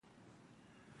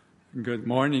Good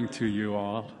morning to you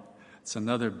all. It's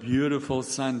another beautiful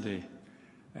Sunday,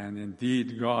 and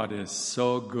indeed God is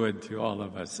so good to all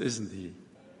of us, isn't He?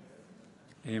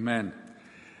 Amen.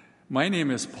 My name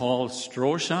is Paul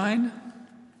Stroschein.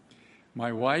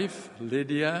 My wife,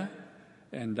 Lydia,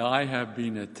 and I have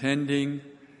been attending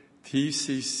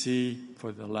TCC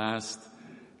for the last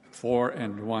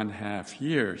 4.5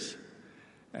 years.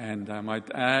 And I might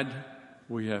add,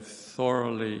 we have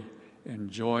thoroughly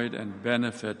enjoyed and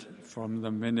benefit from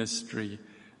the ministry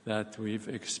that we've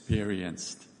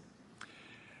experienced.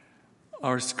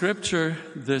 Our scripture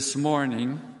this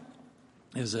morning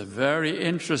is a very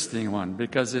interesting one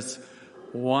because it's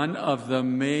one of the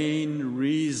main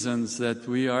reasons that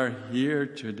we are here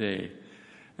today.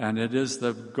 And it is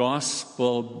the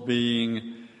gospel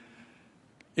being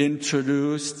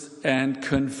introduced and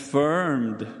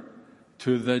confirmed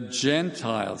to the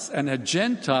Gentiles. And a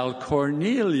Gentile,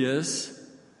 Cornelius,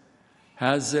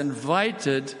 has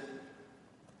invited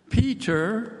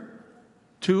Peter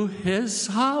to his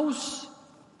house.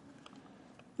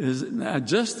 Is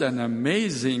just an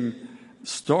amazing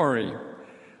story.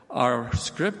 Our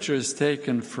scripture is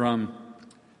taken from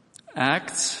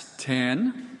Acts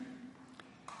 10,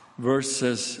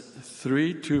 verses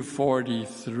 3 to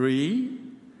 43,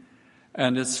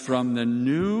 and it's from the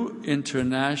New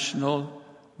International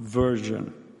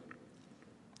Version.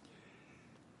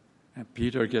 And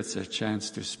Peter gets a chance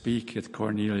to speak at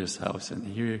Cornelius' house, and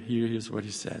here is what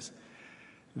he says.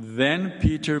 Then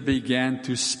Peter began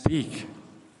to speak.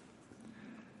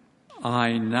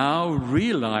 I now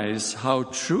realize how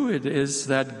true it is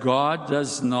that God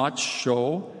does not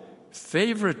show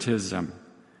favoritism,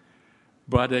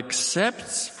 but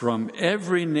accepts from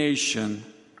every nation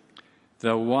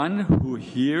the one who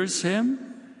hears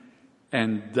him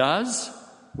and does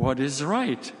what is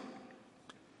right.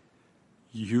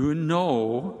 You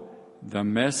know the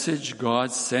message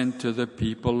God sent to the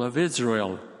people of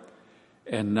Israel,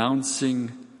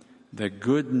 announcing the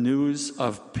good news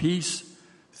of peace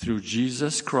through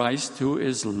Jesus Christ, who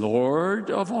is Lord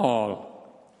of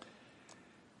all.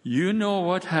 You know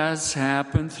what has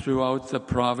happened throughout the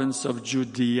province of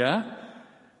Judea,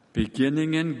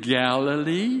 beginning in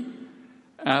Galilee,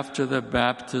 after the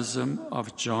baptism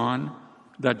of John,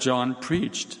 that John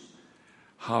preached,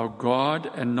 how God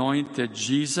anointed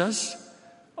Jesus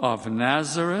of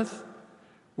Nazareth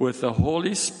with the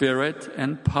Holy Spirit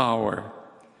and power,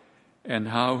 and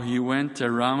how he went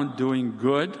around doing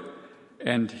good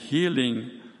and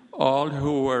healing all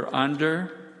who were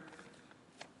under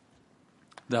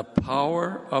the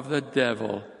power of the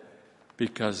devil,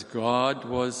 because God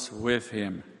was with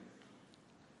him.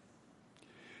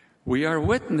 We are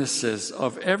witnesses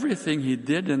of everything he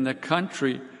did in the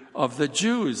country of the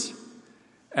Jews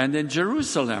and in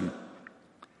Jerusalem.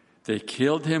 They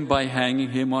killed him by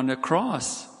hanging him on a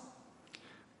cross.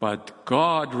 But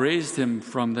God raised him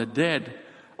from the dead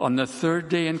on the third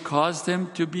day and caused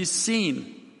him to be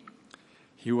seen.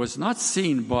 He was not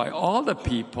seen by all the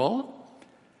people,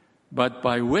 but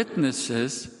by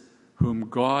witnesses whom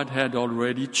God had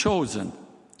already chosen,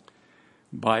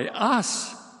 by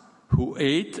us who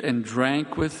ate and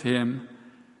drank with him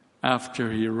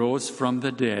after he rose from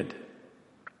the dead.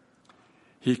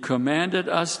 He commanded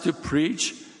us to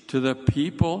preach to the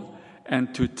people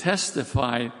and to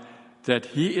testify that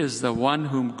he is the one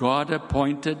whom God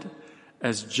appointed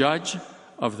as judge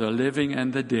of the living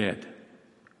and the dead.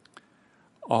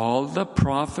 All the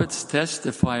prophets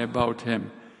testify about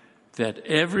him, that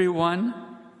everyone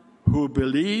who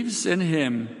believes in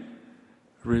him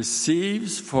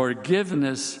receives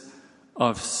forgiveness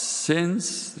of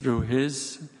sins through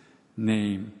his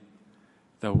name.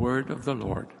 The word of the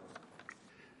Lord.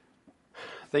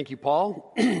 Thank you,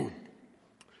 Paul.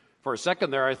 For a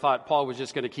second there, I thought Paul was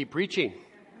just going to keep preaching.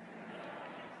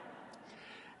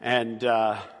 And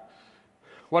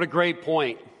what a great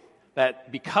point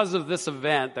that because of this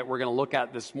event that we're going to look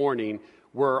at this morning,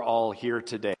 we're all here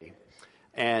today.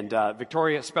 And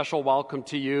Victoria, special welcome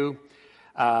to you.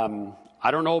 I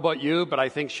don't know about you, but I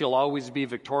think she'll always be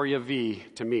Victoria V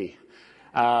to me.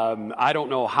 I don't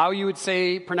know how you would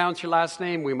pronounce your last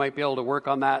name. We might be able to work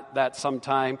on that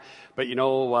sometime. But,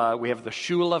 we have the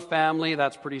Shula family.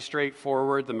 That's pretty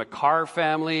straightforward. The McCarr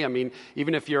family. I mean,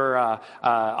 even if you're a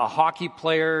hockey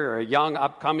player or a young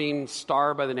upcoming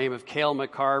star by the name of Cale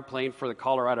McCarr playing for the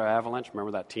Colorado Avalanche.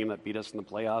 Remember that team that beat us in the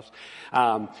playoffs?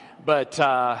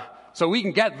 So we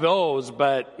can get those,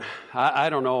 but I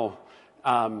don't know.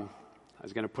 I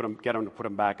was going to get him to put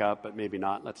them back up, but maybe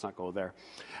not. Let's not go there.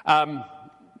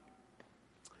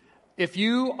 If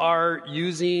you are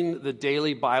using the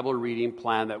daily Bible reading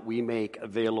plan that we make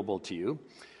available to you,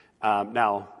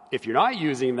 now if you're not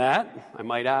using that, I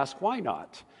might ask, why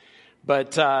not?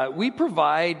 But we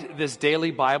provide this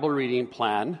daily Bible reading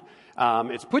plan.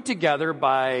 It's put together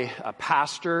by a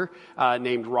pastor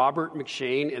named Robert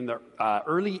McShane in the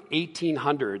early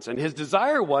 1800s. And his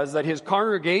desire was that his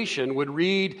congregation would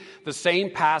read the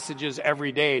same passages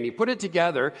every day. And he put it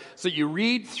together so you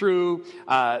read through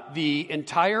the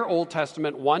entire Old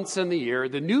Testament once in the year,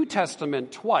 the New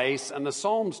Testament twice, and the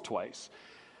Psalms twice.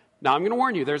 Now, I'm going to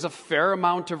warn you, there's a fair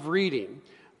amount of reading.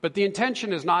 But the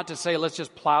intention is not to say, let's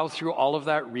just plow through all of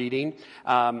that reading.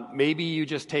 Maybe you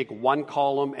just take one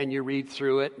column and you read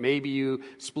through it. Maybe you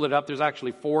split up. There's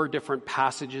actually 4 different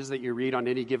passages that you read on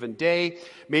any given day.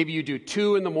 Maybe you do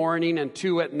 2 in the morning and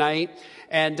 2 at night.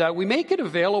 And we make it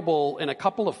available in a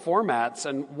couple of formats.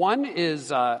 And one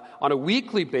is on a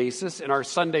weekly basis in our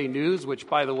Sunday news, which,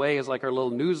 by the way, is like our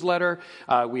little newsletter.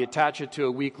 We attach it to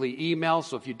a weekly email.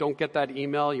 So if you don't get that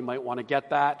email, you might want to get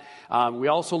that. We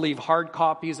also leave hard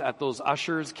copies at those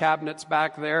ushers cabinets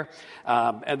back there.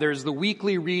 And there's the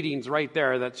weekly readings right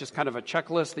there. That's just kind of a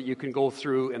checklist that you can go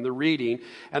through in the reading.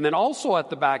 And then also at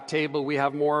the back table, we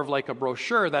have more of like a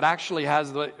brochure that actually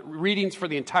has the readings for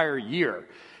the entire year.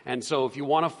 And so if you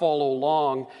want to follow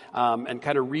along and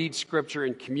kind of read Scripture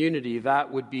in community,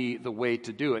 that would be the way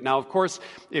to do it. Now, of course,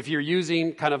 if you're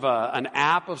using kind of an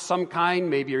app of some kind,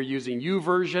 maybe you're using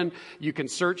YouVersion, you can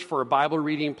search for a Bible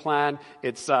reading plan.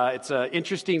 It's an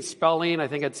interesting spelling. I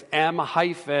think it's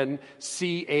M-CHEYNE,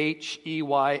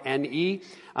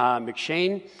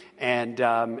 McShane. And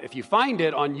if you find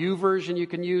it on YouVersion, you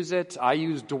can use it. I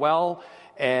use Dwell.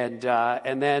 And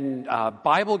then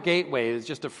Bible Gateway is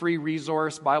just a free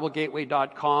resource,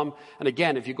 BibleGateway.com. And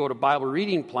again, if you go to Bible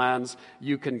reading plans,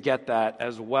 you can get that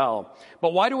as well.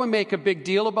 But why do we make a big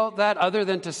deal about that, other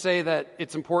than to say that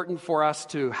it's important for us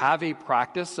to have a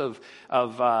practice of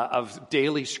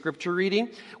daily Scripture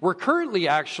reading? We're currently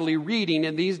actually reading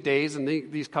in these days and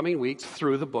these coming weeks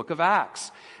through the book of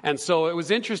Acts. And so it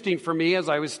was interesting for me as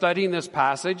I was studying this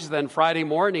passage. Then Friday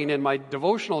morning in my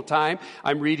devotional time,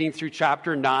 I'm reading through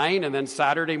chapter 9, and then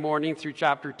Saturday morning through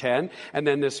chapter 10, and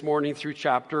then this morning through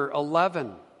chapter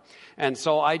 11. And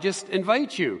so I just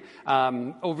invite you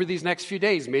over these next few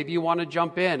days, maybe you want to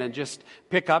jump in and just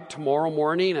pick up tomorrow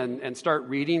morning and start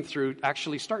reading through,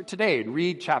 actually start today and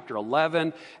read chapter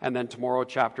 11, and then tomorrow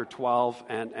chapter 12,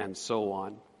 and so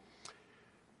on.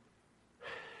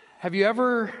 Have you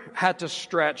ever had to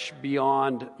stretch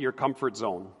beyond your comfort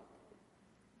zone?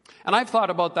 And I've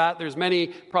thought about that. There's many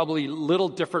probably little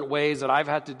different ways that I've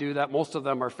had to do that. Most of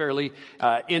them are fairly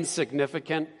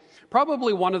insignificant.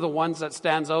 Probably one of the ones that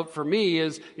stands out for me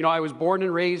is, I was born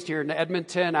and raised here in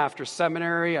Edmonton. After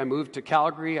seminary, I moved to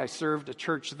Calgary. I served a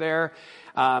church there.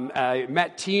 I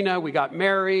met Tina. We got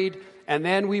married. And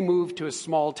then we moved to a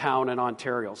small town in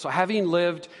Ontario. So having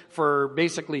lived for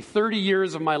basically 30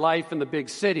 years of my life in the big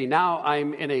city, now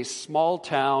I'm in a small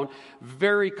town,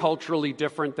 very culturally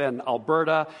different than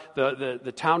Alberta.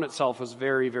 The town itself was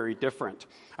very, very different.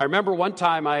 I remember one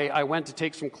time I went to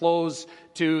take some clothes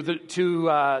to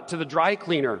the dry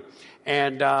cleaner,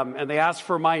 and they asked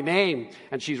for my name,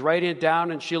 and she's writing it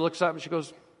down, and she looks up and she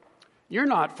goes, "You're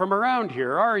not from around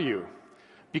here, are you?"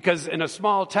 Because in a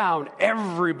small town,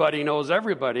 everybody knows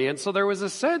everybody. And so there was a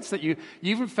sense that you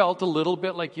even felt a little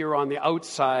bit like you're on the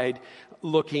outside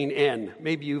looking in.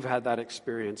 Maybe you've had that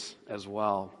experience as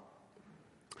well.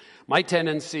 My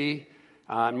tendency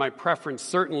and my preference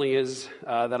certainly is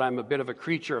that I'm a bit of a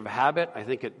creature of habit. I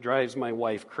think it drives my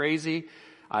wife crazy.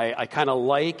 I kind of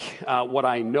like what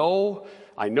I know.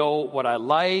 I know what I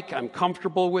like. I'm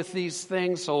comfortable with these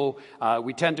things. So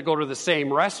we tend to go to the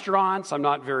same restaurants. I'm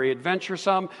not very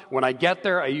adventuresome. When I get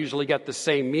there, I usually get the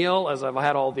same meal as I've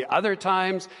had all the other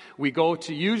times. We go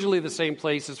to usually the same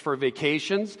places for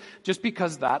vacations just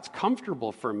because that's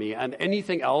comfortable for me. And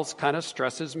anything else kind of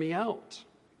stresses me out.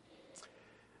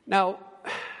 Now,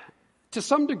 to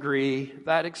some degree,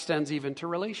 that extends even to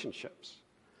relationships.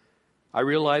 I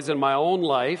realize in my own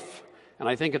life, and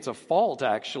I think it's a fault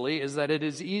actually, is that it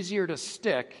is easier to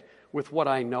stick with what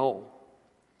I know.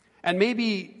 And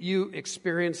maybe you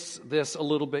experience this a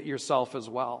little bit yourself as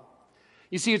well.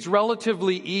 You see, it's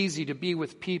relatively easy to be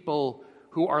with people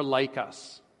who are like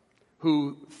us,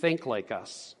 who think like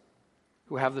us,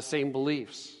 who have the same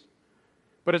beliefs.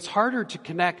 But it's harder to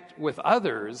connect with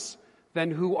others than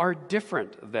who are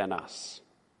different than us.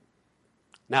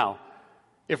 Now,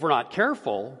 if we're not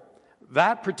careful,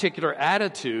 that particular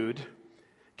attitude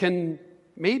can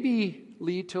maybe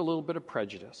lead to a little bit of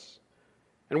prejudice.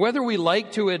 And whether we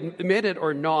like to admit it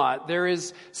or not, there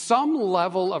is some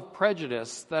level of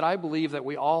prejudice that I believe that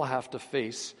we all have to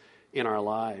face in our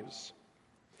lives.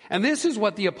 And this is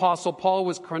what the Apostle Paul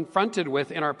was confronted with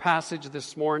in our passage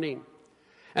this morning.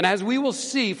 And as we will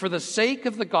see, for the sake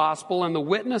of the gospel and the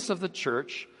witness of the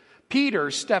church,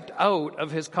 Peter stepped out of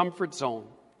his comfort zone.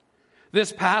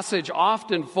 This passage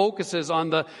often focuses on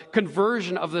the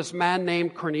conversion of this man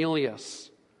named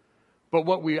Cornelius. But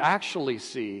what we actually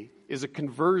see is a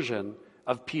conversion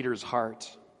of Peter's heart.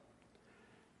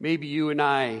 Maybe you and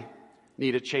I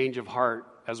need a change of heart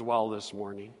as well this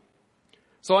morning.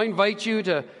 So I invite you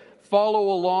to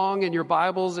follow along in your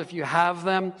Bibles if you have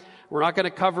them. We're not going to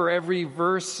cover every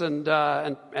verse and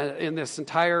in this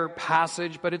entire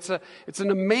passage, but it's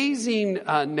an amazing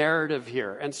narrative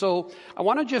here. And so I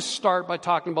want to just start by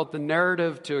talking about the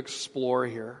narrative to explore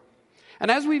here. And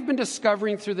as we've been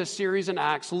discovering through this series in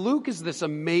Acts, Luke is this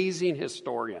amazing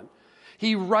historian.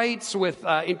 He writes with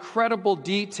incredible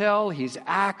detail. He's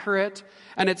accurate.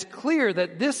 And it's clear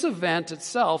that this event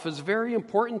itself is very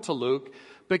important to Luke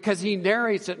because he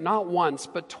narrates it not once,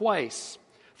 but twice.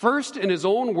 First, in his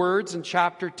own words in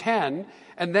chapter 10,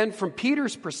 and then from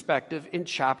Peter's perspective in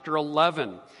chapter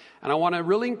 11. And I want to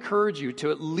really encourage you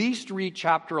to at least read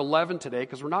chapter 11 today,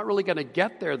 because we're not really going to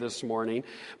get there this morning.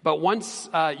 But once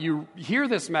you hear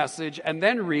this message and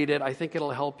then read it, I think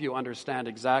it'll help you understand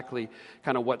exactly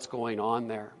kind of what's going on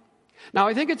there. Now,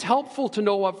 I think it's helpful to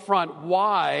know up front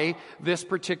why this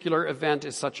particular event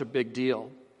is such a big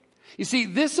deal. You see,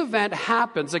 this event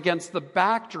happens against the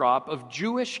backdrop of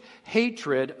Jewish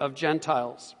hatred of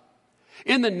Gentiles.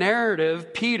 In the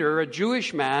narrative, Peter, a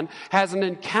Jewish man, has an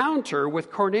encounter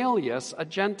with Cornelius, a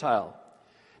Gentile.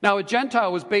 Now, a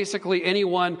Gentile was basically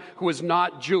anyone who was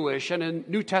not Jewish, and in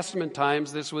New Testament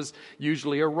times, this was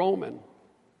usually a Roman.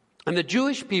 And the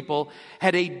Jewish people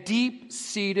had a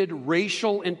deep-seated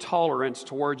racial intolerance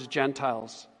towards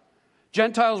Gentiles.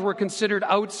 Gentiles were considered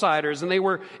outsiders, and they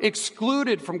were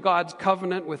excluded from God's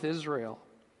covenant with Israel.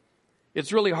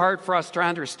 It's really hard for us to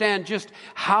understand just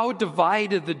how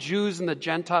divided the Jews and the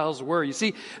Gentiles were. You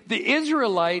see, the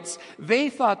Israelites, they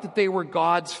thought that they were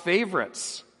God's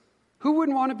favorites. Who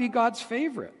wouldn't want to be God's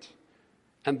favorite?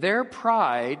 And their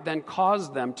pride then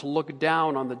caused them to look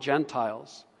down on the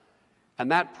Gentiles.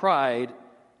 And that pride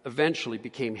eventually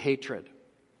became hatred.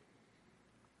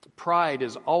 Pride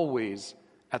is always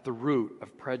at the root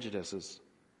of prejudices.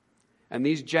 And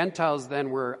these Gentiles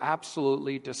then were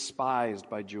absolutely despised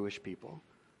by Jewish people.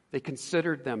 They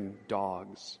considered them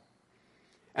dogs.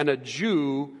 And a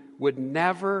Jew would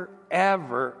never,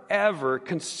 ever, ever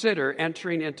consider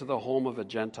entering into the home of a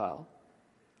Gentile,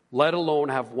 let alone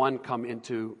have one come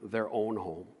into their own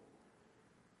home.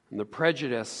 And the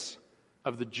prejudice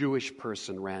of the Jewish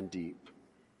person ran deep.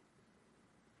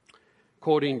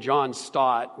 Quoting John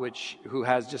Stott, who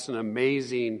has just an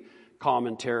amazing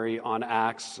commentary on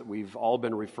Acts. We've all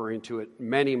been referring to it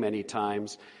many, many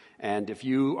times. And if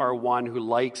you are one who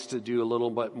likes to do a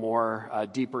little bit more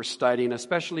deeper studying,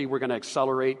 especially we're going to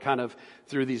accelerate kind of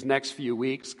through these next few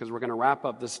weeks because we're going to wrap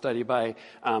up this study by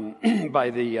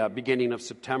the beginning of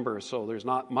September. So there's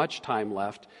not much time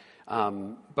left.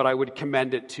 But I would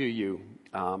commend it to you.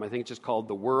 I think it's just called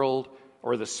The World,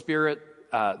 or the Spirit,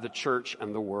 the Church,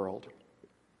 and the World.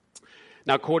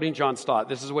 Now, quoting John Stott,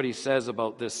 this is what he says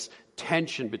about this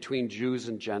tension between Jews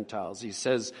and Gentiles. He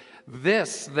says,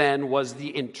 "This, then, was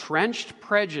the entrenched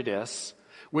prejudice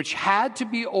which had to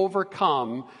be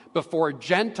overcome before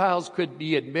Gentiles could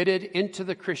be admitted into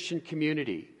the Christian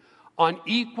community on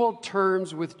equal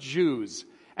terms with Jews,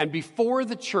 and before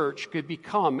the church could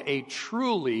become a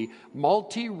truly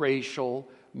multiracial,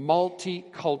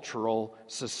 multicultural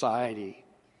society."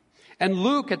 And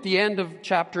Luke, at the end of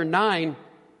chapter 9,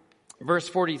 Verse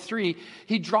 43,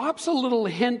 he drops a little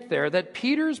hint there that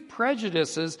Peter's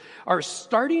prejudices are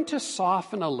starting to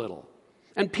soften a little.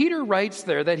 And Peter writes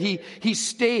there that he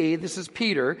stayed, this is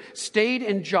Peter, stayed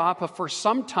in Joppa for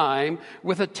some time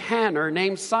with a tanner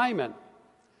named Simon.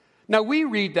 Now we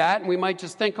read that and we might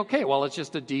just think, okay, well, it's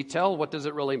just a detail. What does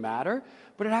it really matter?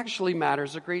 But it actually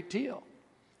matters a great deal.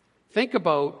 Think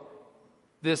about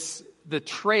the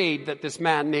trade that this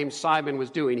man named Simon was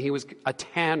doing. He was a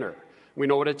tanner. We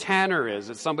know what a tanner is.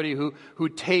 It's somebody who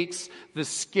takes the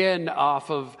skin off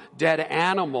of dead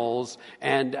animals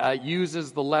and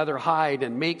uses the leather hide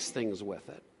and makes things with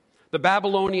it. The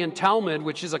Babylonian Talmud,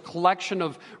 which is a collection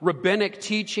of rabbinic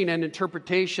teaching and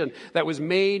interpretation that was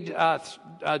made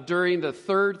during the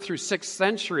 3rd through 6th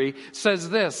century, says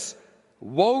this: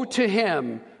 "Woe to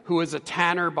him who is a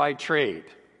tanner by trade."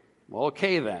 Well,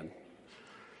 okay then.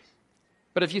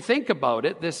 But if you think about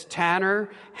it, this tanner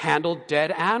handled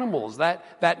dead animals.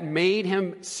 That made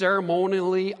him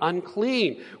ceremonially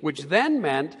unclean, which then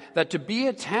meant that to be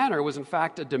a tanner was in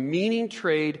fact a demeaning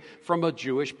trade from a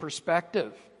Jewish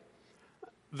perspective.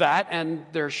 that and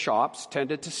their shops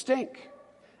tended to stink.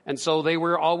 And so they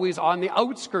were always on the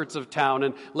outskirts of town.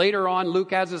 And later on,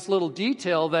 Luke adds this little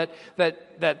detail that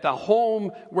the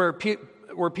home where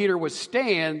Peter was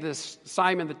staying, this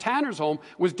Simon the tanner's home,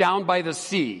 was down by the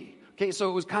sea. Okay, so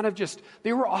it was kind of just,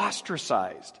 they were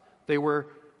ostracized. They were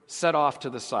set off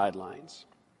to the sidelines.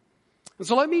 And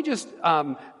so let me just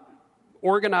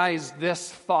organize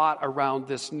this thought around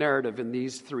this narrative in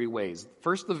these three ways.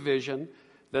 First, the vision,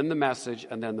 then the message,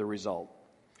 and then the result.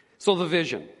 So the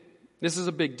vision. This is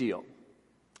a big deal.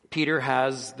 Peter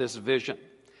has this vision.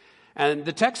 And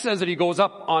the text says that he goes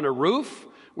up on a roof,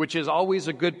 which is always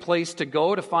a good place to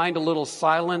go to find a little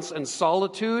silence and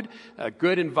solitude, a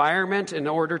good environment in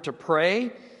order to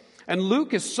pray. And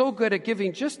Luke is so good at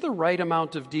giving just the right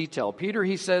amount of detail. Peter,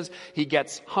 he says, he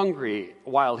gets hungry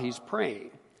while he's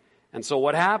praying. And so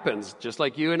what happens? Just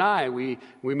like you and I, we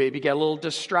maybe get a little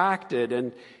distracted,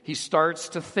 and he starts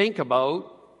to think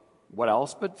about what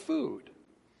else but food.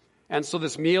 And so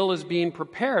this meal is being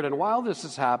prepared. And while this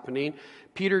is happening,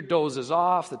 Peter dozes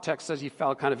off. The text says he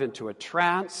fell kind of into a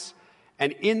trance.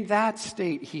 And in that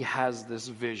state, he has this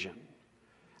vision.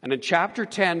 And in chapter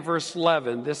 10, verse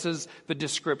 11, this is the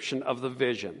description of the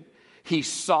vision. He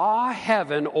saw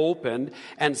heaven opened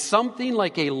and something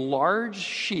like a large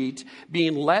sheet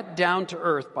being let down to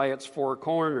earth by its four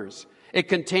corners. It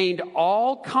contained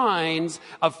all kinds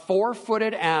of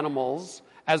four-footed animals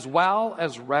as well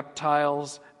as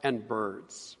reptiles and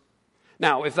birds.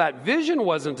 Now, if that vision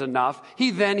wasn't enough,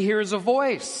 he then hears a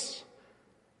voice.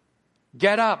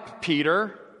 Get up,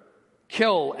 Peter,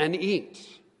 kill and eat.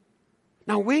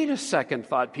 Now, wait a second,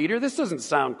 thought Peter, this doesn't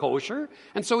sound kosher.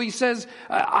 And so he says,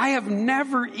 I have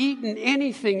never eaten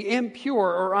anything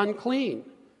impure or unclean.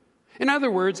 In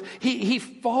other words, he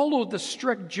followed the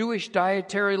strict Jewish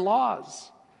dietary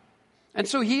laws. And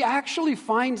so he actually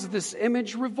finds this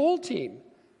image revolting.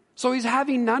 So he's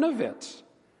having none of it.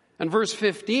 And verse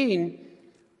 15,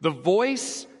 the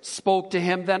voice spoke to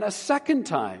him then a second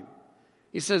time.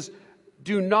 He says,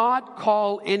 do not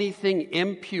call anything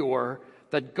impure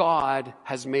that God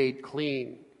has made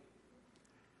clean.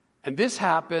 And this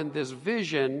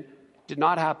vision did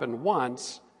not happen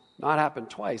once, not happen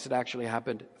twice. It actually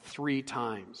happened 3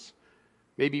 times.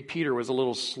 Maybe Peter was a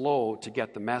little slow to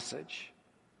get the message.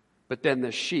 But then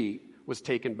the sheet was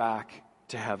taken back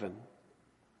to heaven.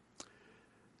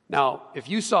 Now, if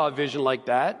you saw a vision like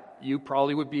that, you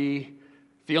probably would be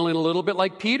feeling a little bit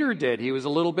like Peter did. He was a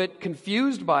little bit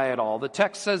confused by it all. The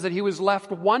text says that he was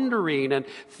left wondering and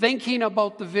thinking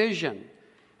about the vision.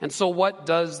 And so what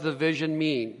does the vision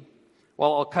mean?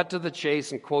 Well, I'll cut to the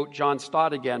chase and quote John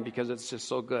Stott again because it's just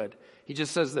so good. He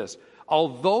just says this.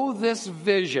 Although this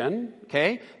vision,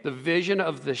 the vision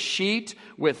of the sheet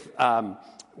with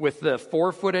the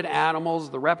four-footed animals,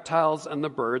 the reptiles, and the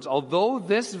birds, although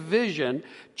this vision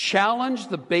challenged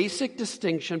the basic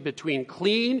distinction between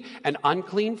clean and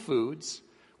unclean foods,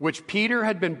 which Peter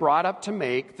had been brought up to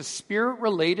make, the Spirit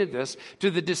related this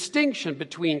to the distinction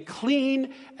between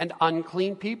clean and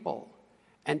unclean people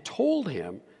and told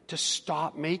him to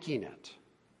stop making it.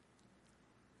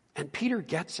 And Peter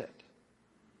gets it.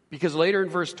 Because later in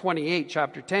verse 28,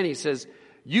 chapter 10, he says,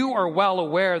 you are well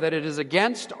aware that it is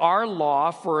against our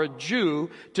law for a Jew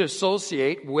to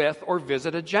associate with or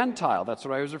visit a Gentile. That's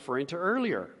what I was referring to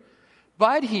earlier.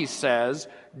 But he says,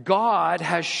 God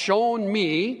has shown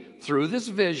me through this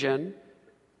vision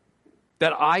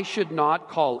that I should not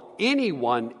call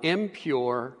anyone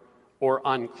impure or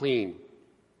unclean.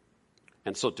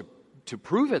 And so to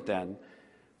prove it then,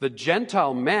 the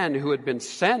Gentile men who had been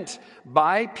sent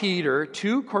by Peter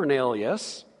to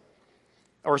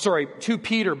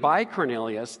Peter by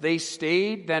Cornelius, they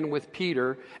stayed then with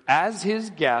Peter as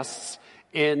his guests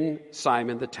in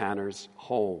Simon the tanner's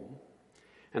home.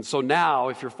 And so now,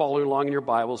 if you're following along in your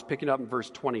Bibles, picking up in verse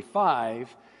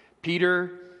 25,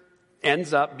 Peter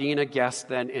ends up being a guest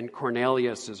then in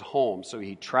Cornelius' home. So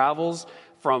he travels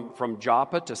from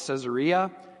Joppa to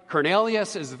Caesarea.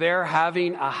 Cornelius is there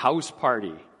having a house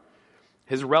party.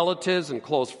 His relatives and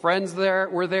close friends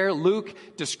were there. Luke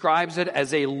describes it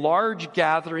as a large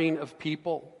gathering of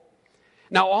people.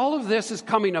 Now, all of this is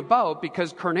coming about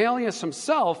because Cornelius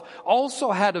himself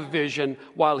also had a vision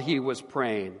while he was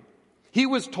praying. He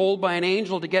was told by an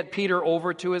angel to get Peter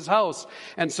over to his house.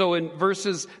 And so in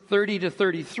verses 30 to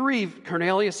 33,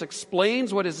 Cornelius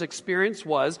explains what his experience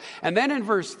was. And then in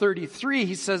verse 33,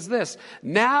 he says this,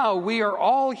 now we are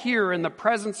all here in the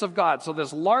presence of God. So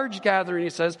this large gathering, he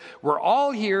says, we're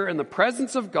all here in the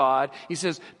presence of God. He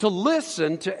says, to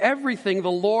listen to everything the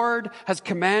Lord has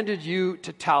commanded you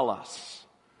to tell us.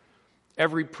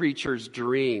 Every preacher's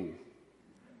dream,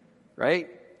 right?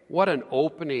 What an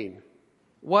opening.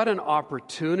 What an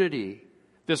opportunity.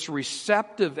 This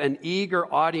receptive and eager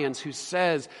audience who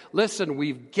says, listen,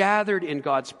 we've gathered in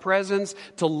God's presence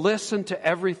to listen to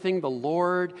everything the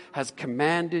Lord has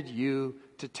commanded you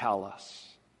to tell us.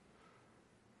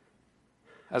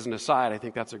 As an aside, I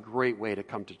think that's a great way to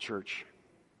come to church.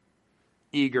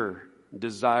 Eager,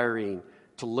 desiring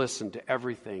to listen to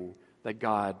everything that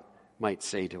God might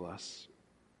say to us.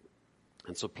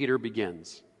 And so Peter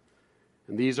begins.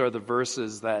 And these are the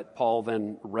verses that Paul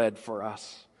then read for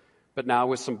us. But now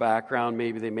with some background,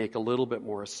 maybe they make a little bit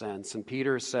more sense. And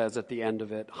Peter says at the end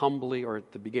of it, humbly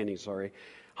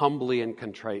and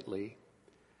contritely.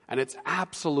 And it's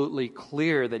absolutely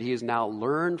clear that he has now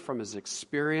learned from his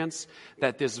experience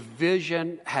that this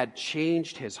vision had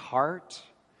changed his heart.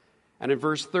 And in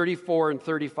verse 34 and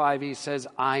 35, he says,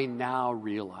 I now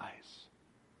realize.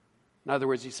 In other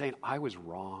words, he's saying, I was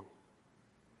wrong.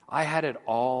 I had it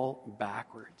all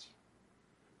backwards.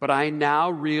 But I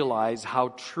now realize how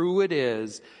true it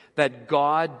is that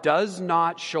God does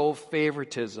not show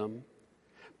favoritism,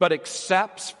 but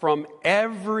accepts from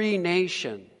every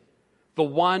nation the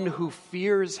one who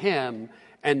fears him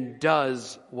and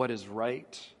does what is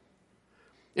right.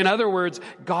 In other words,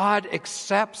 God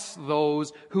accepts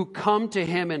those who come to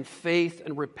him in faith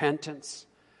and repentance.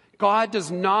 God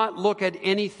does not look at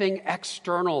anything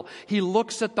external. He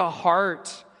looks at the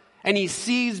heart. And he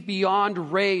sees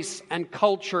beyond race and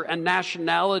culture and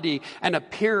nationality and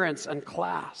appearance and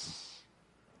class.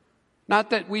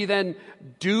 Not that we then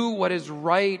do what is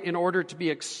right in order to be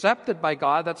accepted by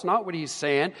God. That's not what he's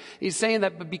saying. He's saying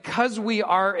that because we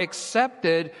are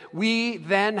accepted, we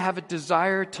then have a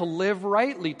desire to live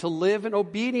rightly, to live in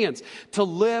obedience, to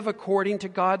live according to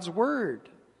God's word.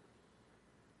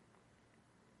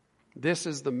 This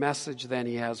is the message then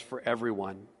he has for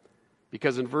everyone.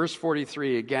 Because in verse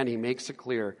 43, again, he makes it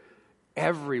clear,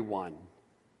 everyone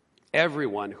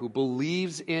who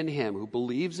believes in him, who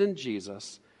believes in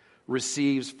Jesus,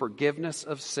 receives forgiveness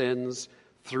of sins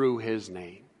through his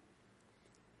name.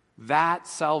 That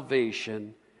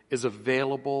salvation is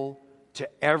available to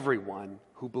everyone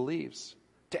who believes,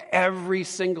 to every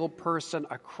single person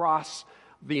across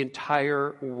the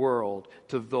entire world,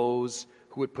 to those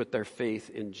who would put their faith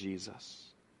in Jesus.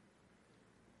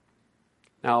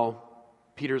 Now,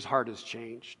 Peter's heart has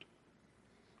changed.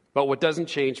 But what doesn't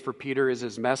change for Peter is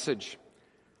his message.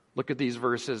 Look at these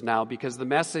verses now, because the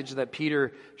message that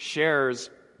Peter shares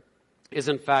is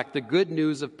in fact the good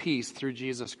news of peace through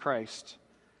Jesus Christ.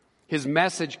 His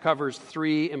message covers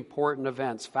three important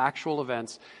events, factual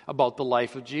events about the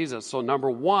life of Jesus. So number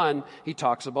one, he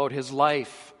talks about his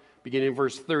life. Beginning in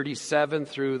verse 37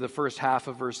 through the first half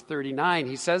of verse 39,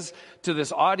 he says to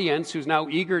this audience who's now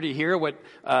eager to hear what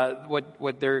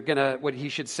he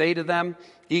should say to them,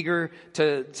 eager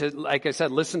to, like I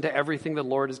said, listen to everything the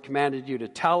Lord has commanded you to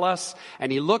tell us.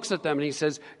 And he looks at them and he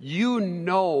says, you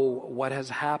know what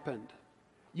has happened.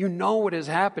 You know what has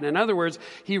happened. In other words,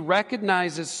 he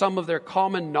recognizes some of their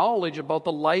common knowledge about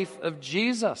the life of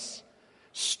Jesus.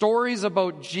 Stories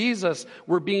about Jesus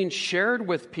were being shared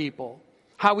with people.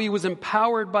 How he was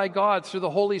empowered by God through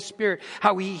the Holy Spirit,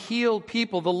 how he healed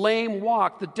people, the lame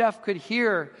walked, the deaf could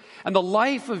hear. And the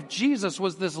life of Jesus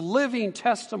was this living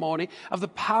testimony of the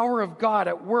power of God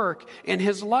at work in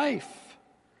his life.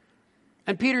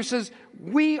 And Peter says,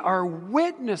 we are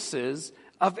witnesses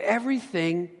of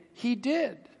everything he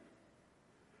did.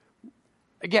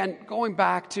 Again, going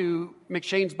back to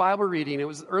McShane's Bible reading, it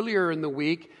was earlier in the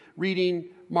week reading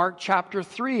Mark chapter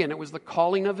 3, and it was the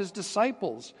calling of his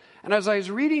disciples. And as I was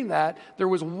reading that, there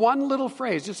was one little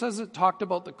phrase, just as it talked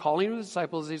about the calling of the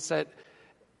disciples, he said,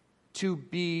 to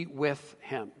be with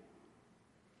him.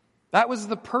 That was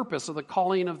the purpose of the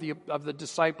calling of the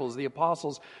disciples, the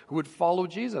apostles who would follow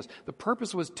Jesus. The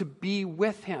purpose was to be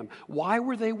with him. Why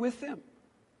were they with him?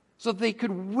 So they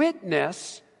could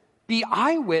be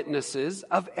eyewitnesses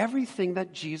of everything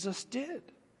that Jesus did.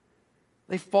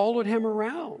 They followed him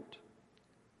around.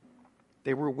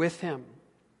 They were with him,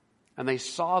 and they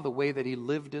saw the way that he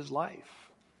lived his life.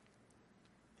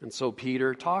 And so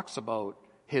Peter talks about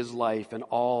his life and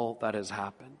all that has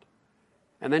happened.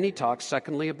 And then he talks,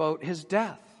 secondly, about his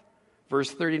death.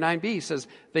 Verse 39b says,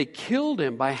 they killed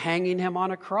him by hanging him on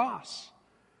a cross.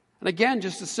 And again,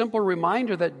 just a simple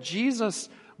reminder that Jesus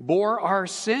bore our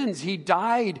sins. He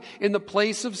died in the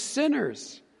place of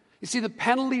sinners. You see, the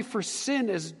penalty for sin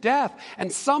is death,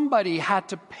 and somebody had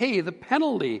to pay the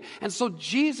penalty. And so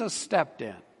Jesus stepped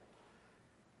in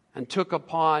and took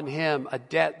upon him a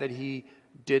debt that he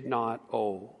did not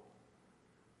owe.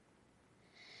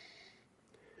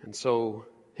 And so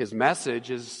his message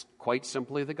is quite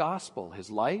simply the gospel, his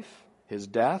life, his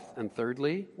death, and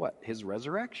thirdly, what? His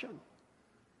resurrection.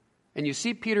 And you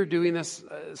see Peter doing this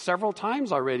several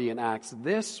times already in Acts.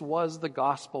 This was the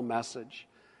gospel message.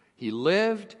 He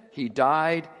lived, he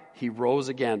died, he rose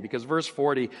again. Because verse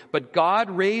 40, but God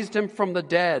raised him from the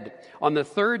dead on the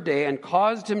third day and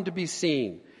caused him to be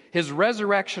seen. His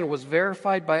resurrection was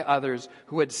verified by others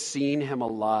who had seen him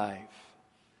alive.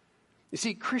 You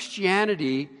see,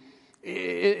 Christianity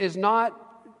is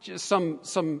not just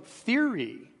some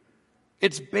theory.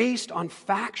 It's based on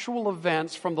factual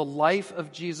events from the life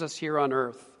of Jesus here on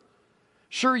earth.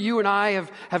 Sure, you and I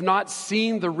have not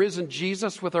seen the risen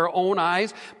Jesus with our own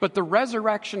eyes, but the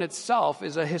resurrection itself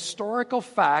is a historical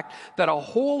fact that a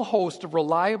whole host of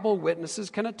reliable witnesses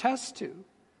can attest to.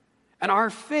 And our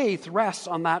faith rests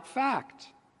on that fact.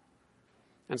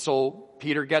 And so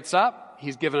Peter gets up,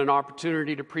 he's given an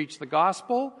opportunity to preach the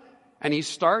gospel, and he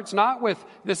starts not with,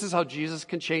 this is how Jesus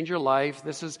can change your life,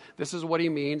 this is what he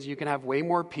means, you can have way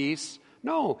more peace.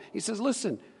 No, he says,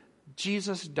 listen,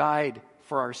 Jesus died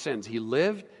for our sins. He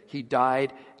lived, he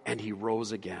died, and he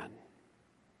rose again.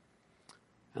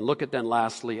 And look at then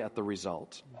lastly at the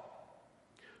result.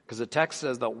 Because the text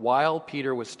says that while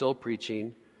Peter was still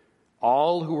preaching,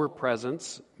 all who were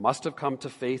present must have come to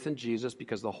faith in Jesus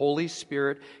because the Holy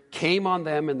Spirit came on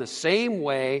them in the same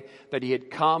way that he had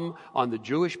come on the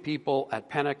Jewish people at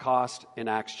Pentecost in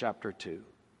Acts chapter 2.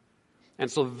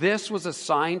 And so this was a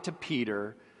sign to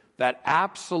Peter that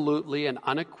absolutely and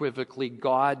unequivocally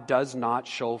God does not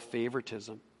show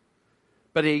favoritism,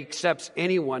 but he accepts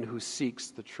anyone who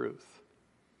seeks the truth.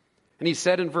 And he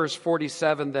said in verse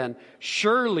 47 then,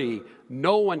 surely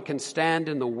no one can stand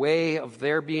in the way of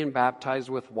their being baptized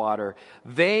with water.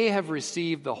 They have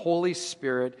received the Holy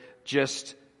Spirit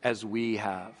just as we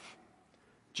have.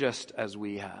 Just as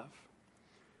we have.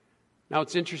 Now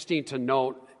it's interesting to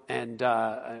note, and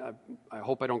I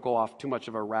hope I don't go off too much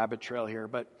of a rabbit trail here,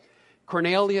 but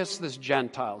Cornelius, this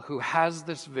Gentile, who has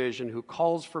this vision, who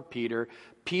calls for Peter,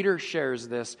 Peter shares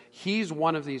this. He's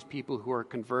one of these people who are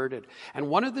converted. And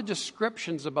one of the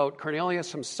descriptions about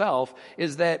Cornelius himself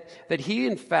is that he,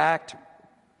 in fact,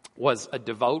 was a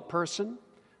devout person.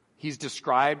 He's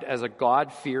described as a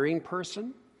God-fearing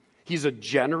person. He's a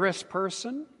generous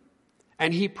person.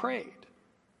 And he prayed.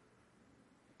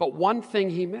 But one thing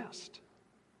he missed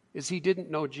is he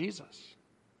didn't know Jesus.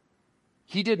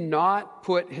 He did not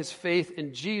put his faith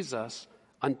in Jesus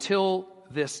until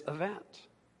this event.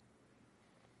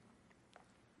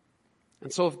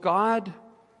 And so if God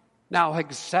now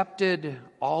accepted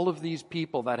all of these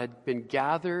people that had been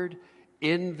gathered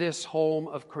in this home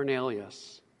of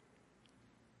Cornelius,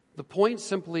 the point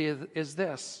simply is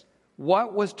this.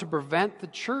 What was to prevent the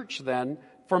church then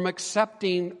from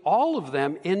accepting all of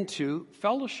them into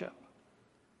fellowship?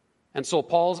 And so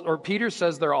Peter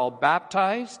says they're all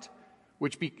baptized,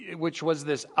 which was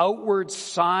this outward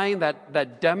sign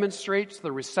that demonstrates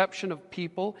the reception of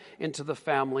people into the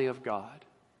family of God.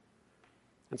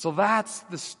 And so that's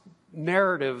this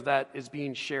narrative that is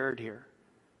being shared here.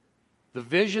 The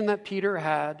vision that Peter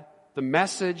had, the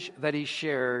message that he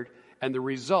shared, and the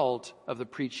result of the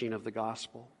preaching of the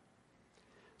gospel.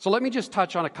 So let me just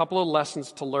touch on a couple of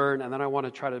lessons to learn, and then I want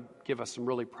to try to give us some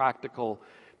really practical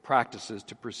practices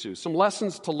to pursue. Some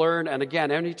lessons to learn, and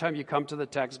again, anytime you come to the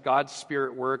text, God's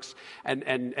Spirit works,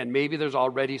 and maybe there's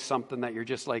already something that you're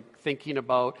just like thinking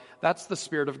about. That's the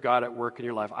Spirit of God at work in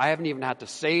your life. I haven't even had to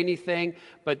say anything,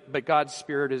 but God's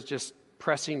Spirit is just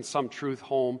pressing some truth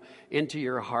home into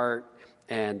your heart,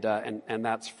 and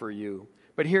that's for you.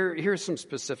 But here's some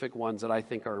specific ones that I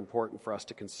think are important for us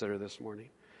to consider this morning.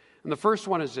 And the first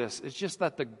one is this. It's just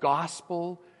that the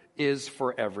gospel is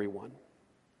for everyone.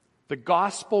 The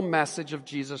gospel message of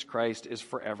Jesus Christ is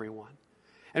for everyone.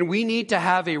 And we need to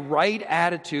have a right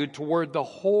attitude toward the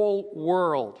whole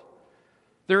world.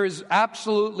 There is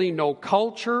absolutely no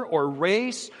culture or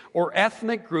race or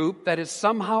ethnic group that is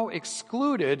somehow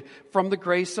excluded from the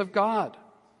grace of God.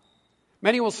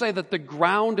 Many will say that the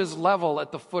ground is level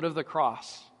at the foot of the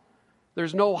cross.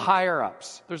 There's no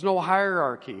higher-ups. There's no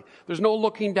hierarchy. There's no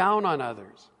looking down on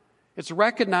others. It's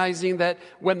recognizing that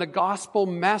when the gospel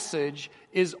message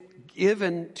is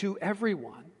given to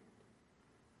everyone.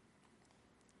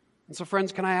 And so,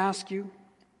 friends, can I ask you,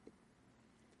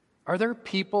 are there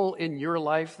people in your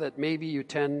life that maybe you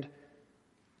tend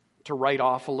to write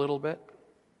off a little bit?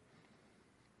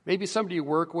 Maybe somebody you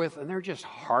work with and they're just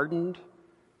hardened.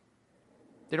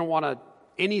 They don't want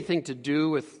anything to do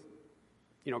with,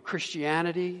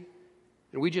 Christianity.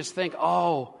 And we just think,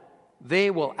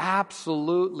 they will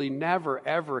absolutely never,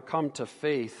 ever come to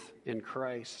faith in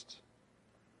Christ.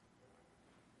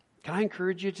 Can I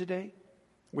encourage you today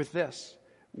with this?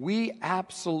 We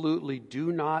absolutely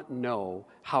do not know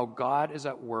how God is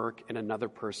at work in another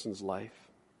person's life.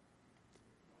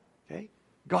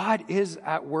 God is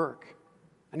at work,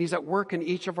 and He's at work in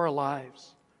each of our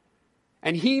lives.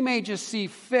 And He may just see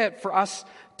fit for us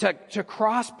to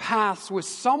cross paths with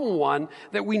someone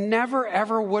that we never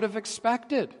ever would have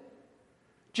expected.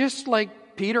 Just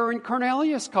like Peter and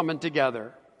Cornelius coming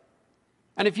together.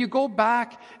 And if you go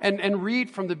back and read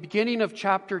from the beginning of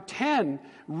chapter 10,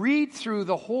 read through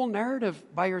the whole narrative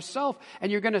by yourself,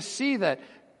 and you're going to see that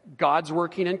God's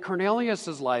working in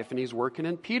Cornelius' life, and He's working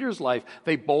in Peter's life.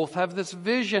 They both have this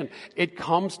vision. It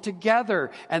comes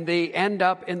together, and they end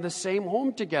up in the same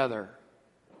home together.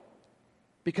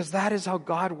 Because that is how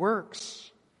God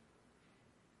works.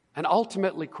 And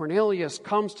ultimately, Cornelius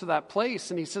comes to that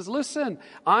place, and he says, listen,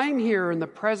 I'm here in the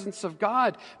presence of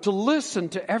God to listen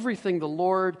to everything the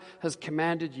Lord has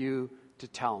commanded you to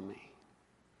tell me.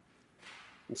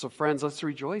 And so, friends, let's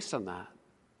rejoice in that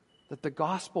the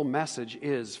gospel message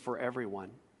is for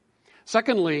everyone.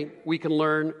 Secondly, we can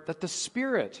learn that the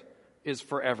Spirit is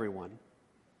for everyone.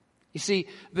 You see,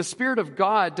 the Spirit of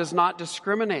God does not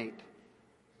discriminate.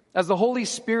 As the Holy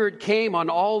Spirit came on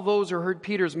all those who heard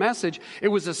Peter's message, it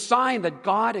was a sign that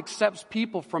God accepts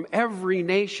people from every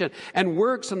nation and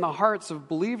works in the hearts of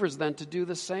believers then to do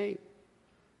the same.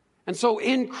 And so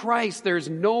in Christ, there's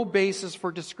no basis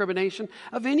for discrimination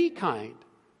of any kind.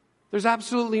 There's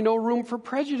absolutely no room for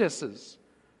prejudices.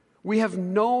 We have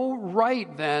no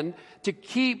right then to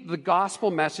keep the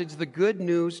gospel message, the good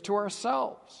news, to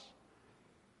ourselves.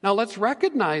 Now let's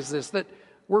recognize this, that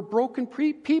we're broken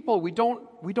people. We don't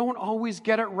always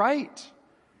get it right.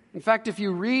 In fact, if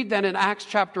you read then in Acts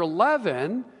chapter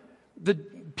 11,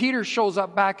 Peter shows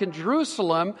up back in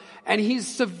Jerusalem, and he's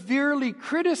severely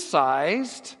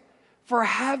criticized for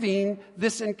having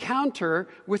this encounter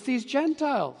with these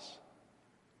Gentiles.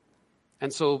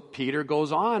 And so Peter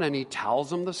goes on and he tells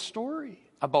them the story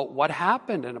about what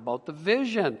happened and about the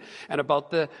vision and about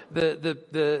the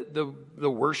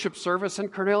worship service in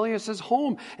Cornelius'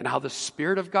 home and how the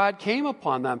Spirit of God came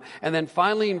upon them. And then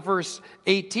finally in verse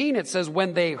 18 it says,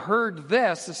 when they heard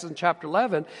this is in chapter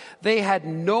 11, they had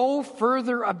no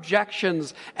further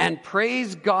objections and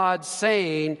praised God,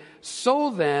 saying,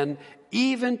 so then,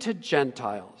 even to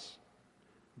Gentiles,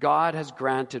 God has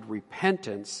granted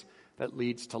repentance that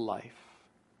leads to life.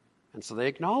 And so they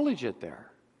acknowledge it there,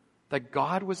 that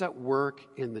God was at work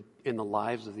in the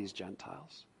lives of these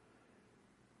Gentiles.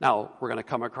 Now, we're going to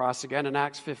come across again in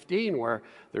Acts 15 where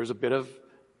there's a bit of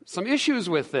some issues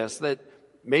with this, that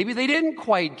maybe they didn't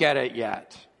quite get it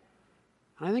yet.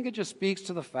 And I think it just speaks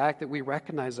to the fact that we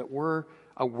recognize that we're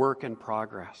a work in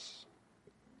progress.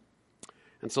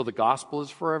 And so the gospel is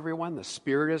for everyone, the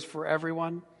Spirit is for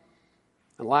everyone.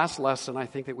 And last lesson I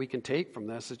think that we can take from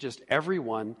this is just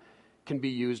everyone can be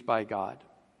used by God.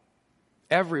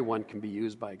 Everyone can be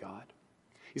used by God.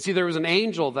 You see, there was an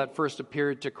angel that first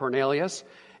appeared to Cornelius,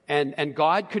 and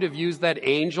God could have used that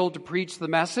angel to preach the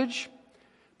message,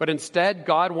 but instead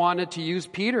God wanted to use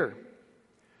Peter.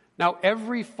 Now,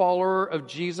 every follower of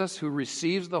Jesus who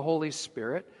receives the Holy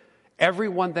Spirit,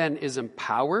 everyone then is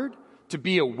empowered to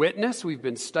be a witness. We've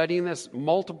been studying this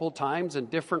multiple times in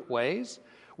different ways.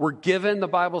 We're given, the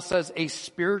Bible says, a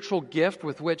spiritual gift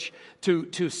with which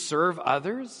to serve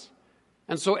others.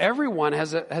 And so everyone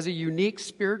has a unique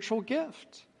spiritual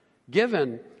gift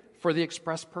given for the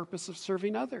express purpose of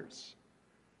serving others.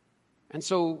 And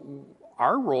so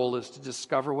our role is to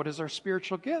discover what is our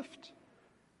spiritual gift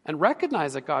and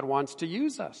recognize that God wants to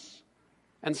use us.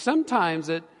 And sometimes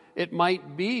it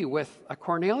might be with a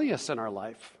Cornelius in our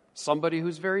life, somebody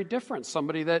who's very different,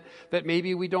 somebody that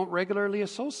maybe we don't regularly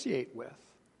associate with.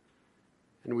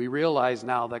 And we realize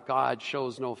now that God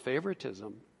shows no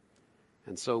favoritism.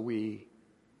 And so we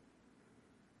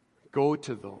go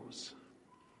to those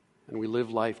and we live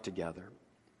life together.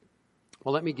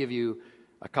 Well, let me give you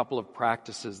a couple of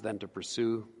practices then to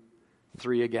pursue.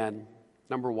 3 again.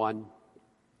 Number 1,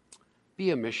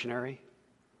 be a missionary.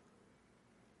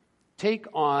 Take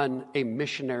on a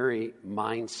missionary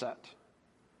mindset.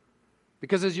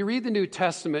 Because as you read the New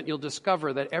Testament, you'll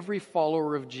discover that every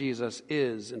follower of Jesus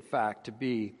is, in fact, to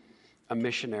be a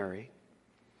missionary.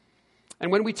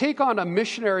 And when we take on a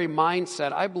missionary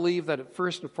mindset, I believe that it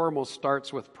first and foremost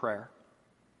starts with prayer.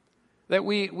 That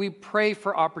we pray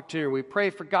for opportunity. We pray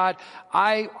for God,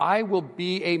 I will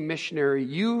be a missionary.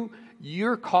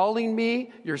 You're calling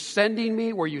me. You're sending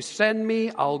me. Where you send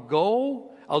me, I'll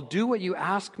go. I'll do what you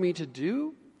ask me to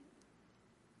do.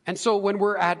 And so when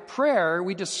we're at prayer,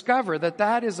 we discover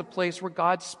that is a place where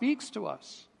God speaks to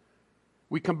us.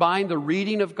 We combine the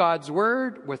reading of God's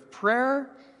Word with prayer.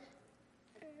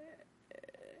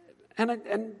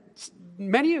 And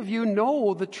many of you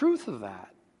know the truth of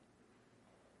that.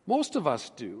 Most of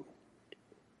us do.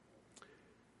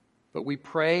 But we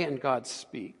pray and God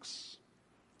speaks.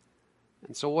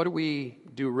 And so what do we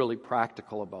do really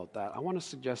practical about that? I want to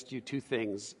suggest to you two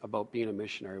things about being a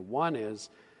missionary. One is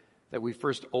that we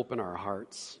first open our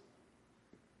hearts.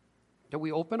 That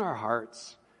we open our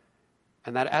hearts.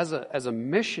 And that as a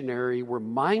missionary, we're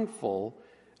mindful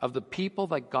of the people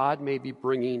that God may be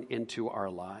bringing into our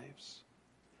lives.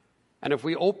 And if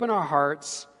we open our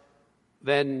hearts,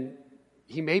 then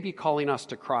He may be calling us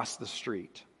to cross the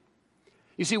street.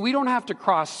 You see, we don't have to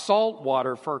cross salt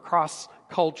water for a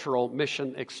cross-cultural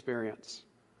mission experience.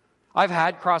 I've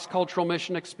had cross-cultural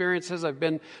mission experiences. I've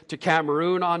been to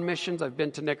Cameroon on missions. I've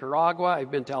been to Nicaragua. I've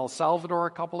been to El Salvador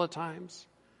a couple of times.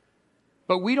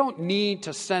 But we don't need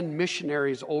to send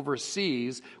missionaries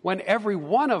overseas when every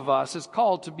one of us is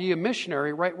called to be a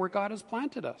missionary right where God has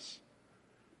planted us.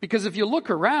 Because if you look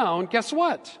around, guess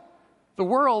what? The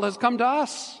world has come to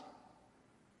us.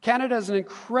 Canada is an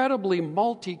incredibly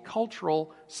multicultural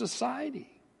society.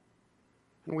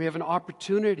 And we have an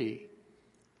opportunity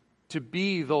to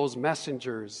be those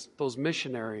messengers, those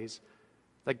missionaries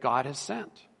that God has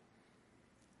sent.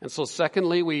 And so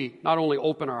secondly, we not only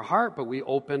open our heart, but we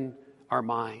open our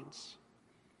minds,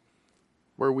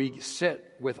 where we sit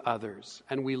with others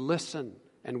and we listen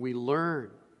and we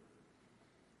learn.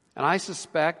 And I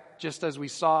suspect, just as we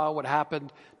saw what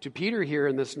happened to Peter here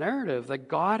in this narrative, that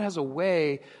God has a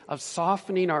way of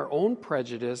softening our own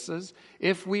prejudices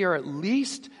if we are at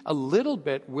least a little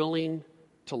bit willing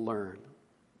to learn.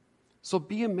 So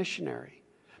be a missionary.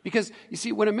 Because, you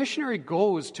see, when a missionary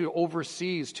goes to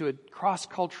overseas to a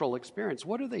cross-cultural experience,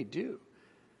 what do?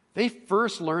 They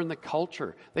first learn the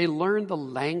culture. They learn the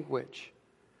language.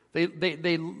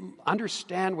 They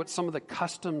understand what some of the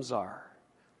customs are.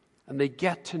 And they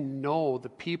get to know the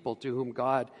people to whom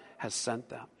God has sent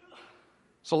them.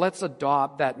 So let's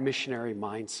adopt that missionary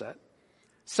mindset.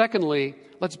 Secondly,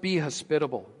 let's be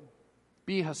hospitable.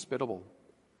 Be hospitable.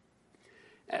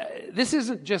 This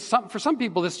isn't just for some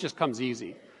people, this just comes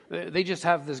easy. They just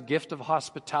have this gift of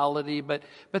hospitality, but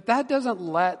that doesn't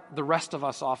let the rest of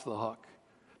us off the hook.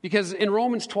 Because in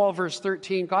Romans 12, verse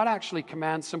 13, God actually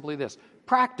commands simply this: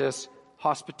 practice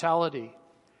hospitality.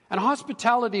 And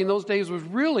hospitality in those days was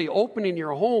really opening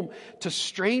your home to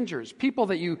strangers, people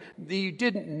that you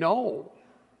didn't know,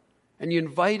 and you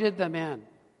invited them in.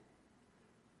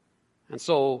 And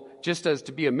so, just as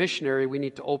to be a missionary, we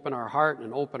need to open our heart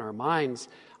and open our minds,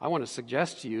 I want to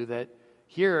suggest to you that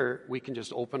here we can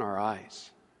just open our eyes.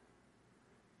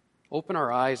 Open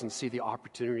our eyes and see the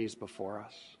opportunities before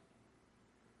us.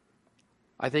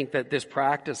 I think that this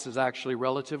practice is actually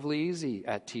relatively easy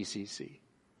at TCC.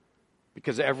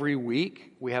 Because every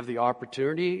week we have the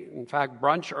opportunity, in fact,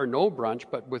 brunch or no brunch,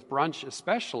 but with brunch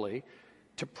especially,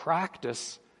 to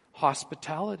practice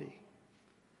hospitality.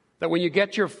 That when you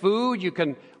get your food, you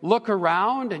can look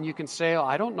around and you can say, oh,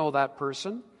 I don't know that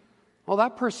person. Well,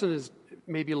 that person is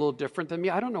maybe a little different than me.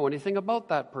 I don't know anything about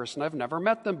that person. I've never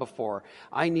met them before.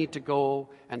 I need to go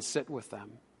and sit with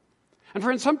them. And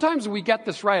friends, sometimes we get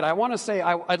this right. I want to say,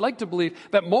 I'd like to believe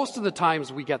that most of the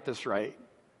times we get this right.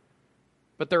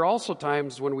 But there are also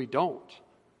times when we don't,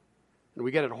 and we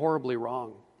get it horribly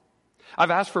wrong. I've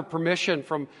asked for permission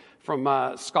from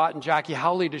Scott and Jackie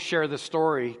Howley to share this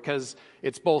story because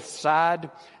it's both sad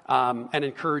and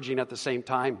encouraging at the same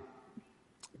time.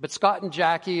 But Scott and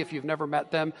Jackie, if you've never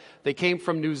met them, they came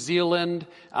from New Zealand,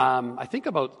 I think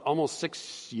about almost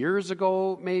 6 years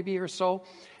ago, maybe or so.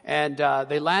 And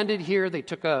they landed here. They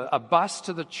took a bus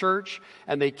to the church,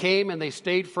 and they came and they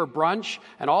stayed for brunch.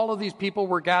 And all of these people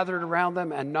were gathered around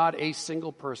them, and not a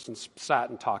single person sat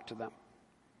and talked to them.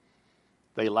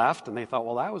 They left, and they thought,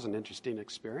 well, that was an interesting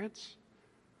experience.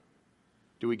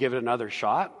 Do we give it another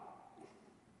shot?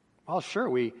 Well, sure,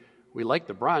 we liked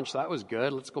the brunch. That was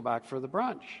good. Let's go back for the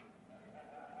brunch.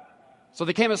 So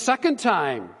they came a second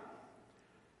time,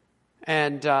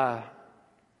 and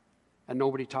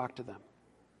nobody talked to them.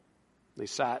 They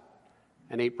sat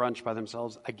and ate brunch by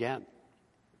themselves again.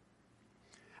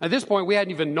 At this point, we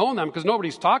hadn't even known them because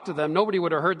nobody's talked to them. Nobody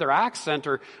would have heard their accent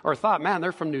or thought, man,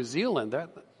 they're from New Zealand.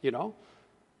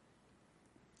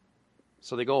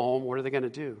 So they go home. What are they going to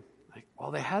do?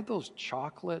 Well, they had those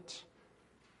chocolate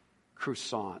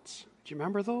croissants. Do you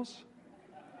remember those?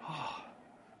 Oh,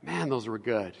 man, those were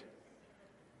good.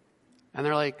 And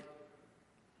they're like,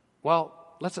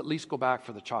 well, let's at least go back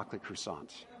for the chocolate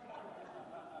croissants.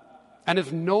 And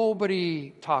if nobody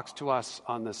talks to us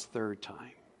on this third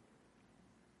time,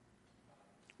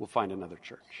 we'll find another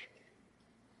church.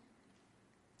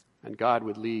 And God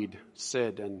would lead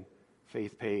Sid and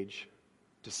Faith Page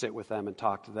to sit with them and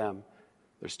talk to them.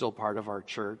 They're still part of our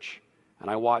church.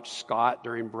 And I watched Scott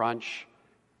during brunch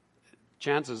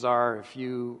chances are, if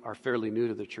you are fairly new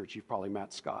to the church, you've probably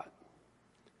met Scott,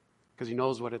 because he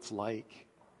knows what it's like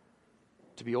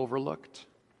to be overlooked.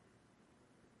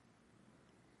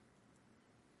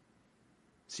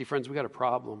 See, friends, we got a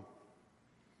problem.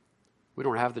 We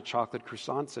don't have the chocolate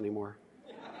croissants anymore.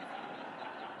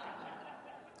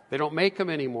 They don't make them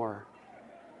anymore.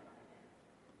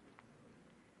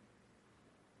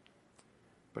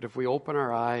 But if we open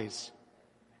our eyes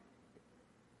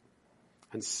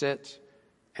and sit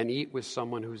and eat with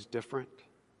someone who's different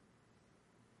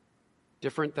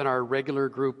than our regular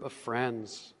group of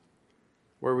friends,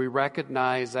 where we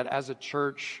recognize that as a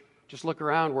church, just look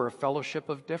around, we're a fellowship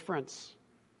of difference.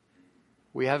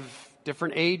 We have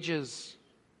different ages,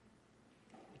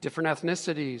 different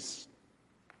ethnicities,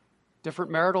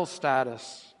 different marital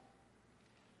status.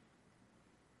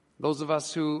 Those of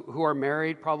us who are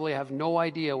married probably have no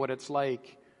idea what it's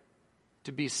like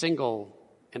to be single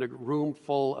in a room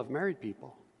full of married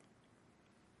people.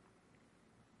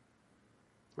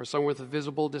 Or someone with a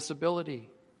visible disability.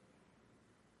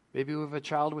 Maybe we have a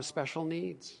child with special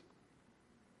needs.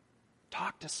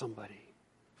 Talk to somebody.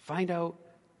 Find out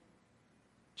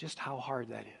just how hard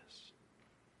that is.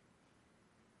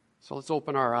 So let's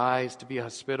open our eyes to be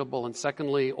hospitable, and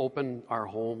secondly, open our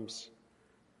homes.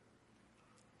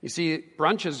 You see,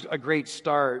 brunch is a great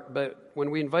start, but when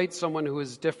we invite someone who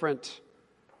is different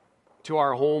to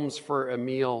our homes for a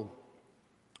meal,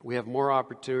 we have more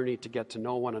opportunity to get to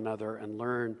know one another and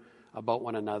learn about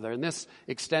one another. And this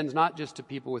extends not just to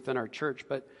people within our church,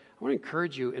 but I want to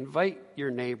encourage you, invite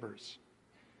your neighbors.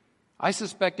 I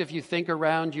suspect if you think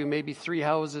around you, maybe 3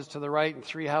 houses to the right and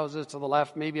 3 houses to the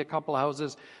left, maybe a couple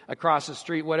houses across the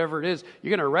street, whatever it is, you're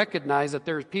going to recognize that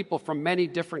there's people from many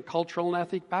different cultural and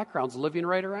ethnic backgrounds living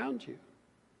right around you.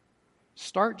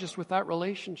 Start just with that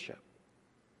relationship.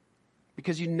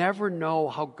 Because you never know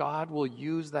how God will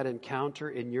use that encounter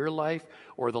in your life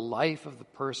or the life of the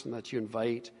person that you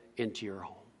invite into your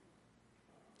home.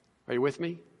 Are you with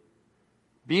me?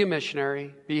 Be a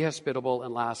missionary, be hospitable,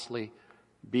 and lastly,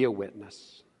 be a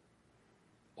witness.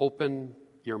 Open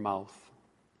your mouth.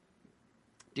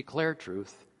 Declare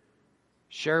truth.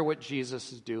 Share what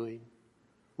Jesus is doing.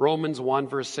 Romans 1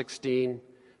 verse 16,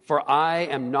 "For I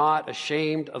am not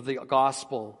ashamed of the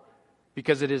gospel,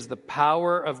 because it is the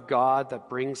power of God that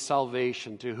brings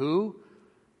salvation to" who?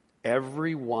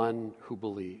 Everyone who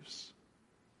believes.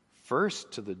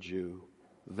 First to the Jew,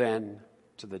 then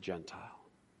to the Gentile.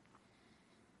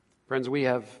 Friends, we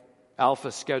have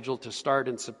Alpha scheduled to start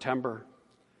in September.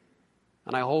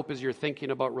 And I hope as you're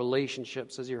thinking about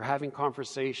relationships, as you're having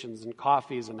conversations and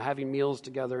coffees and having meals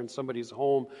together in somebody's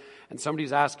home, and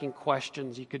somebody's asking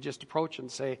questions, you could just approach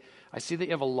and say, "I see that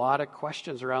you have a lot of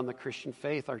questions around the Christian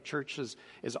faith. Our church is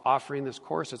offering this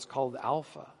course. It's called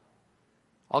Alpha.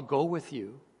 I'll go with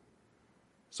you."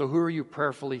 So who are you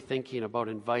prayerfully thinking about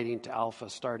inviting to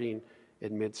Alpha starting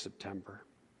in mid-September?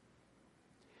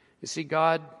 You see,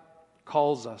 God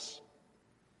calls us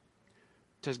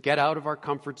to get out of our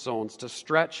comfort zones, to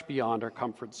stretch beyond our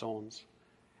comfort zones.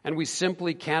 And we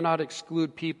simply cannot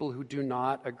exclude people who do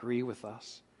not agree with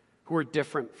us, who are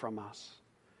different from us.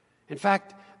 In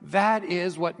fact, that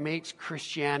is what makes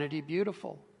Christianity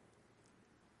beautiful.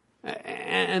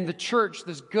 And the church,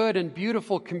 this good and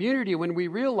beautiful community, when we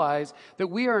realize that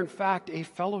we are in fact a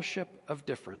fellowship of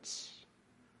difference.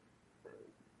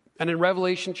 And in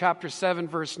Revelation chapter 7,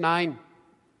 verse 9,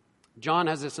 John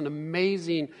has an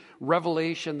amazing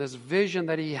revelation, this vision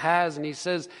that he has, and he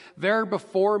says, "There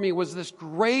before me was this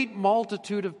great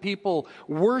multitude of people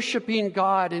worshiping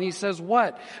God." And he says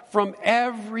what? "From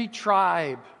every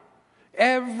tribe,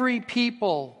 every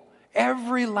people,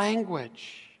 every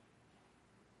language."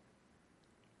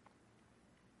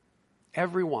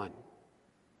 Everyone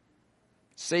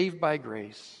saved by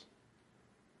grace,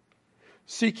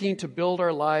 seeking to build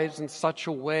our lives in such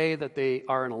a way that they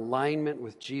are in alignment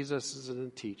with Jesus'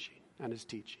 teaching and his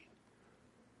teaching.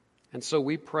 And so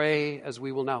we pray as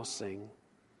we will now sing,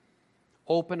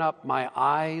 "Open up my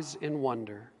eyes in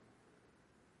wonder.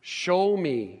 Show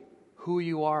me who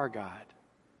you are, God,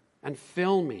 and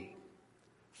fill me.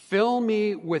 Fill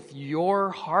me with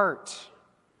your heart."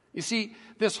 You see,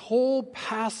 this whole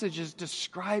passage is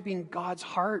describing God's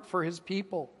heart for his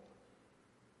people.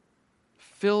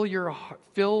 Fill your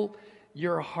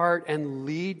heart and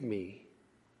lead me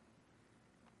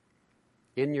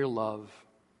in your love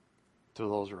to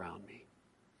those around me.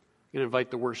 I'm going to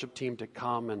invite the worship team to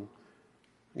come, and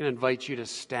I'm going to invite you to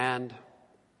stand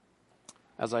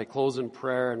as I close in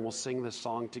prayer, and we'll sing this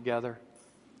song together.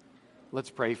 Let's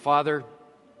pray. Father,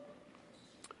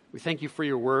 we thank you for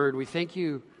your word. We thank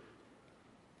you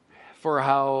for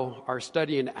how our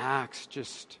study in Acts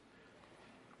just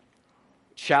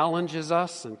challenges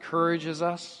us, encourages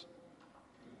us.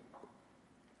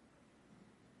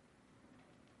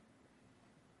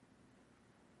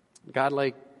 God,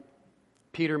 like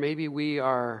Peter, maybe we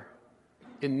are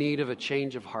in need of a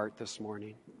change of heart this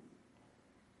morning.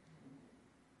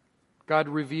 God,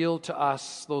 reveal to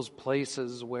us those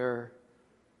places where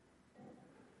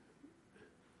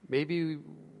maybe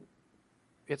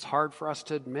it's hard for us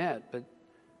to admit, but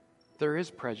there is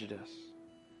prejudice.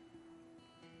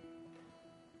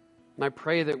 And I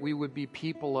pray that we would be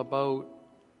people about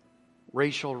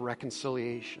racial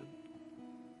reconciliation.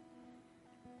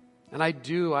 And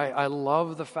I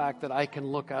love the fact that I can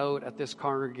look out at this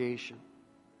congregation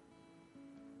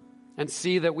and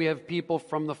see that we have people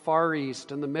from the Far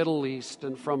East and the Middle East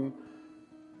and from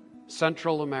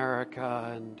Central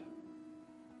America and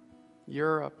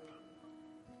Europe,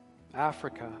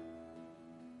 Africa.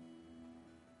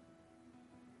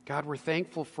 God, we're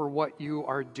thankful for what you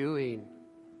are doing.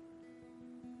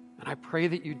 And I pray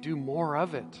that you do more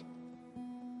of it.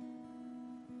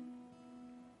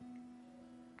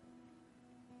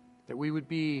 That we would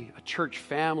be a church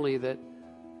family that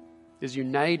is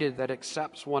united, that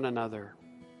accepts one another,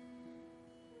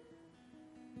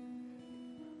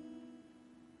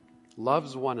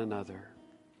 loves one another.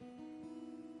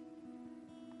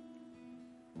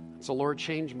 So, Lord,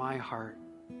 change my heart.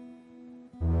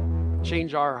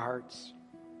 Change our hearts.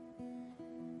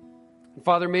 And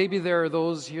Father, maybe there are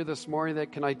those here this morning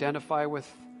that can identify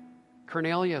with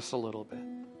Cornelius a little bit.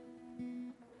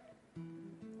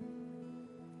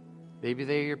 Maybe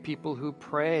they are people who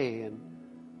pray and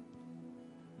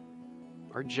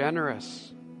are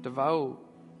generous, devout,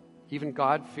 even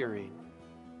God-fearing.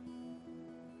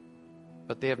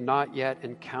 But they have not yet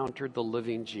encountered the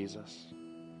living Jesus.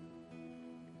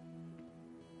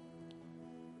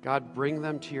 God, bring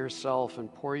them to yourself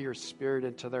and pour your Spirit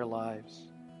into their lives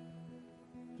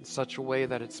in such a way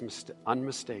that it's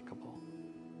unmistakable.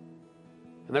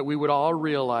 And that we would all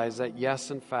realize that, yes,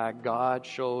 in fact, God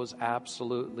shows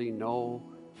absolutely no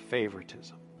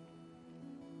favoritism.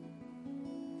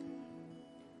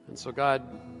 And so, God,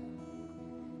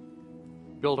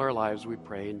 build our lives, we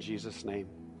pray, in Jesus' name.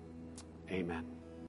 Amen.